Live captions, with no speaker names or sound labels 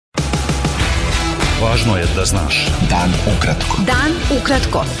Važno je da znaš. Dan ukratko. Dan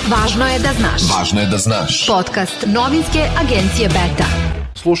ukratko. Važno je da znaš. Važno je da znaš. Podcast novinske agencije Beta.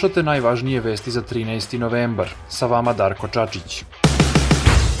 Slušate najvažnije vesti za 13. novembar. Sa vama Darko Čačić.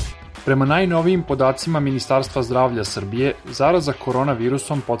 Prema najnovijim podacima Ministarstva zdravlja Srbije, zaraza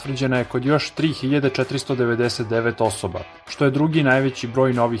koronavirusom potvrđena je kod još 3499 osoba, što je drugi najveći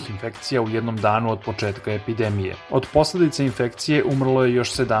broj novih infekcija u jednom danu od početka epidemije. Od posledica infekcije umrlo je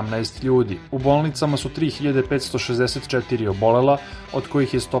još 17 ljudi. U bolnicama su 3564 obolela, od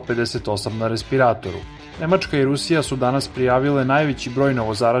kojih je 158 na respiratoru. Nemačka i Rusija su danas prijavile najveći broj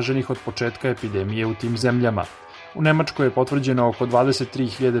novozaraženih od početka epidemije u tim zemljama. U Nemačkoj je potvrđeno oko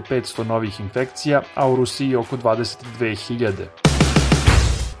 23.500 novih infekcija, a u Rusiji oko 22.000.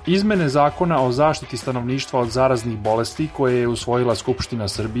 Izmene zakona o zaštiti stanovništva od zaraznih bolesti koje je usvojila Skupština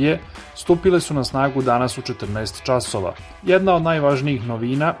Srbije stupile su na snagu danas u 14 časova. Jedna od najvažnijih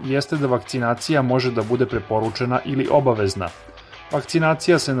novina jeste da vakcinacija može da bude preporučena ili obavezna.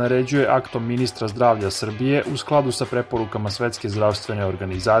 Vakcinacija se naređuje aktom ministra zdravlja Srbije u skladu sa preporukama Svetske zdravstvene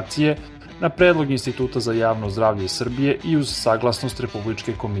organizacije, na predlog Instituta za javno zdravlje Srbije i uz saglasnost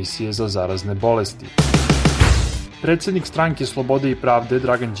Republičke komisije za zarazne bolesti. Predsednik stranke Slobode i pravde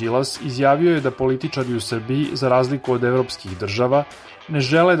Dragan Đilas izjavio je da političari u Srbiji, za razliku od evropskih država, ne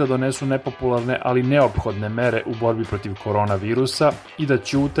žele da donesu nepopularne ali neophodne mere u borbi protiv koronavirusa i da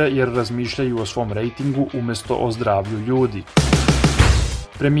ćute jer razmišljaju o svom rejtingu umesto o zdravlju ljudi.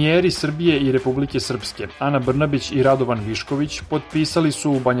 Premijeri Srbije i Republike Srpske, Ana Brnabić i Radovan Višković, potpisali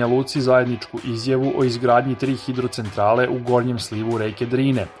su u Banja Luci zajedničku izjavu o izgradnji 3 hidrocentrale u gornjem slivu reke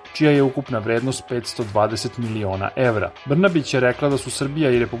Drine, čija je ukupna vrednost 520 miliona evra. Brnabić je rekla da su Srbija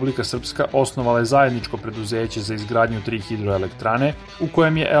i Republika Srpska osnovale zajedničko preduzeće za izgradnju 3 hidroelektrane, u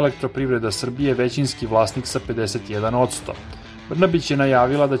kojem je Elektroprivreda Srbije većinski vlasnik sa 51%. Brnabić je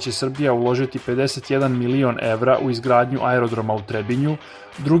najavila da će Srbija uložiti 51 milion evra u izgradnju aerodroma u Trebinju,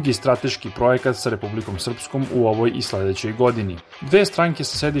 drugi strateški projekat sa Republikom Srpskom u ovoj i sledećoj godini. Dve stranke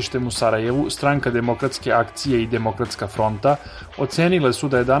sa sedištem u Sarajevu, Stranka demokratske akcije i Demokratska fronta, ocenile su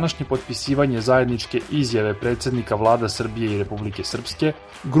da je današnje potpisivanje zajedničke izjave predsednika vlada Srbije i Republike Srpske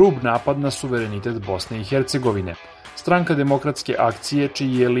grub napad na suverenitet Bosne i Hercegovine. Stranka demokratske akcije,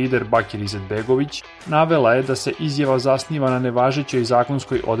 čiji je lider Bakir Izetbegović, navela je da se izjava zasniva na nevažećoj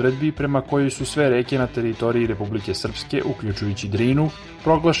zakonskoj odredbi prema kojoj su sve reke na teritoriji Republike Srpske, uključujući Drinu,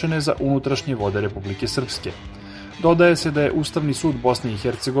 proglašene za unutrašnje vode Republike Srpske. Dodaje se da je Ustavni sud Bosne i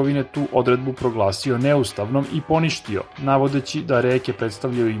Hercegovine tu odredbu proglasio neustavnom i poništio, navodeći da reke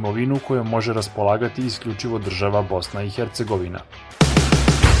predstavljaju imovinu kojom može raspolagati isključivo država Bosna i Hercegovina.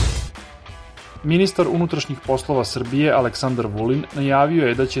 Ministar unutrašnjih poslova Srbije Aleksandar Vulin najavio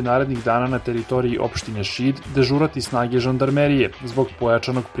je da će narednih dana na teritoriji opštine Šid dežurati snage žandarmerije zbog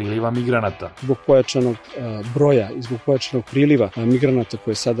pojačanog priliva migranata. Zbog pojačanog broja i zbog pojačanog priliva migranata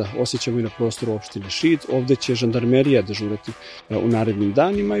koje sada osjećamo i na prostoru opštine Šid, ovde će žandarmerija dežurati u narednim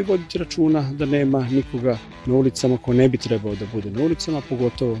danima i voditi računa da nema nikoga na ulicama ko ne bi trebao da bude na ulicama,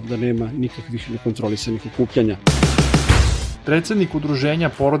 pogotovo da nema nikakvih nekontrolisanih okupljanja. Predsednik udruženja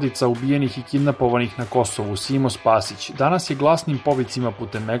porodica ubijenih i kidnapovanih na Kosovu, Simo Spasić, danas je glasnim povicima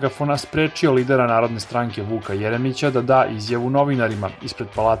putem megafona sprečio lidera Narodne stranke Vuka Jeremića da da izjavu novinarima ispred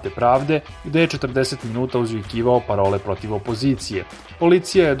Palate pravde, gde je 40 minuta uzvikivao parole protiv opozicije.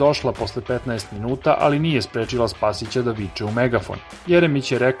 Policija je došla posle 15 minuta, ali nije sprečila Spasića da viče u megafon.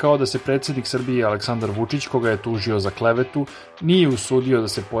 Jeremić je rekao da se predsednik Srbije Aleksandar Vučić, koga je tužio za klevetu, nije usudio da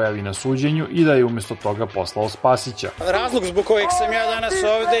se pojavi na suđenju i da je umesto toga poslao Spasića. Razlog zbog kojeg sam ja danas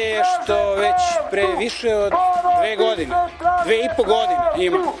ovde je što već pre više od 2 godine, 2,5 godine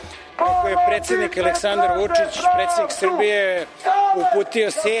ima, kako je predsednik Aleksandar Vučić, predsednik Srbije,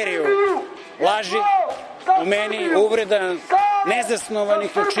 uputio seriju laži o meni, uvreda,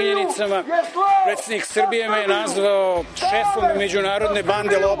 nezasnovanih na činjenicama. Predsednik Srbije me je nazvao šefom međunarodne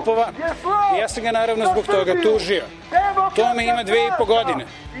bande lopova i ja sam ga naravno zbog toga tužio. To me ima 2,5 godine.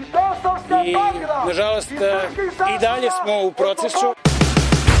 I, nažalost, i dalje smo u procesu.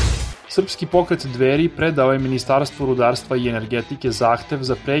 Srpski pokret Dveri predao je Ministarstvu rudarstva i energetike zahtev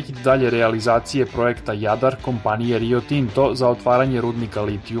za prekid dalje realizacije projekta Jadar kompanije Rio Tinto za otvaranje rudnika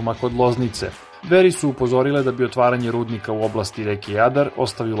litijuma kod Loznice. Dveri su upozorile da bi otvaranje rudnika u oblasti reke Jadar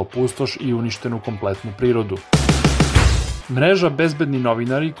ostavilo pustoš i uništenu kompletnu prirodu. Mreža Bezbedni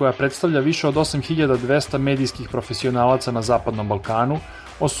novinari, koja predstavlja više od 8200 medijskih profesionalaca na Zapadnom Balkanu,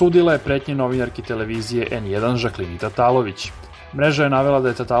 osudila je pretnje novinarke televizije N1 Žaklini Tatalović. Mreža je navela da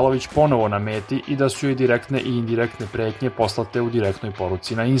je Tatalović ponovo na meti i da su joj direktne i indirektne pretnje poslate u direktnoj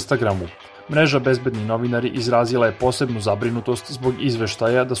poruci na Instagramu. Mreža Bezbedni novinari izrazila je posebnu zabrinutost zbog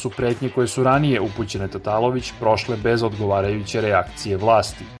izveštaja da su pretnje koje su ranije upućene Tatalović prošle bez odgovarajuće reakcije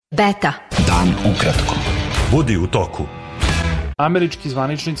vlasti. Beta. Dan ukratko. Budi u toku. Američki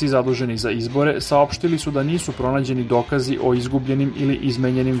zvaničnici zaduženi za izbore saopštili su da nisu pronađeni dokazi o izgubljenim ili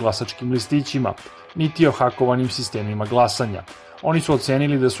izmenjenim glasačkim listićima, niti o hakovanim sistemima glasanja. Oni su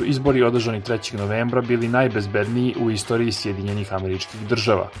ocenili da su izbori održani 3. novembra bili najbezbedniji u istoriji Sjedinjenih Američkih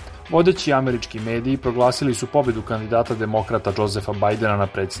Država. Vodeći američki mediji proglasili su pobedu kandidata demokrata Josepha Bidena na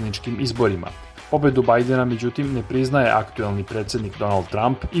predsjedničkim izborima. Pobedu Bidena, međutim, ne priznaje aktuelni predsjednik Donald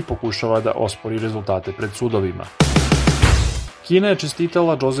Trump i pokušava da ospori rezultate pred sudovima. Kina je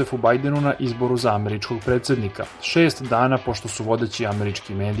čestitala Josephu Bidenu na izboru za američkog predsjednika, 6 dana pošto su vodeći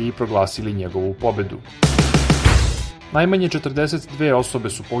američki mediji proglasili njegovu pobedu. Najmanje 42 osobe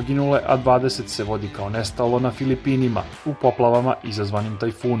su poginule, a 20 se vodi kao nestalo na Filipinima u poplavama izazvanim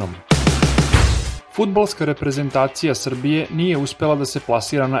tajfunom. Fudbalska reprezentacija Srbije nije uspela da se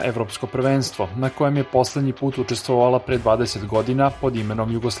plasira na evropsko prvenstvo, na kojem je poslednji put učestvovala pre 20 godina pod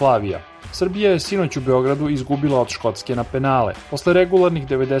imenom Jugoslavija. Srbija je sinoć u Beogradu izgubila od Škotske na penale. Posle regularnih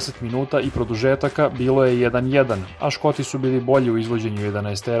 90 minuta i produžetaka bilo je 1-1, a Škoti su bili bolji u izvođenju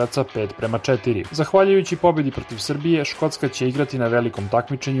 11-teraca 5-4. Zahvaljujući pobedi protiv Srbije, Škotska će igrati na velikom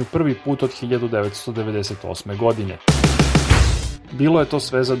takmičenju prvi put od 1998. godine. Bilo je to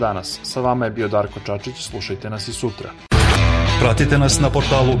sve za danas. Sa vama je bio Darko Čačić, slušajte nas i sutra. Pratite nas na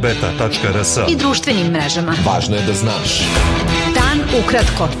portalu beta.rs I društvenim mrežama. Važno je da znaš. Dan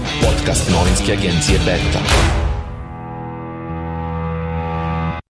ukratko. Podcast novinske agencije Beta.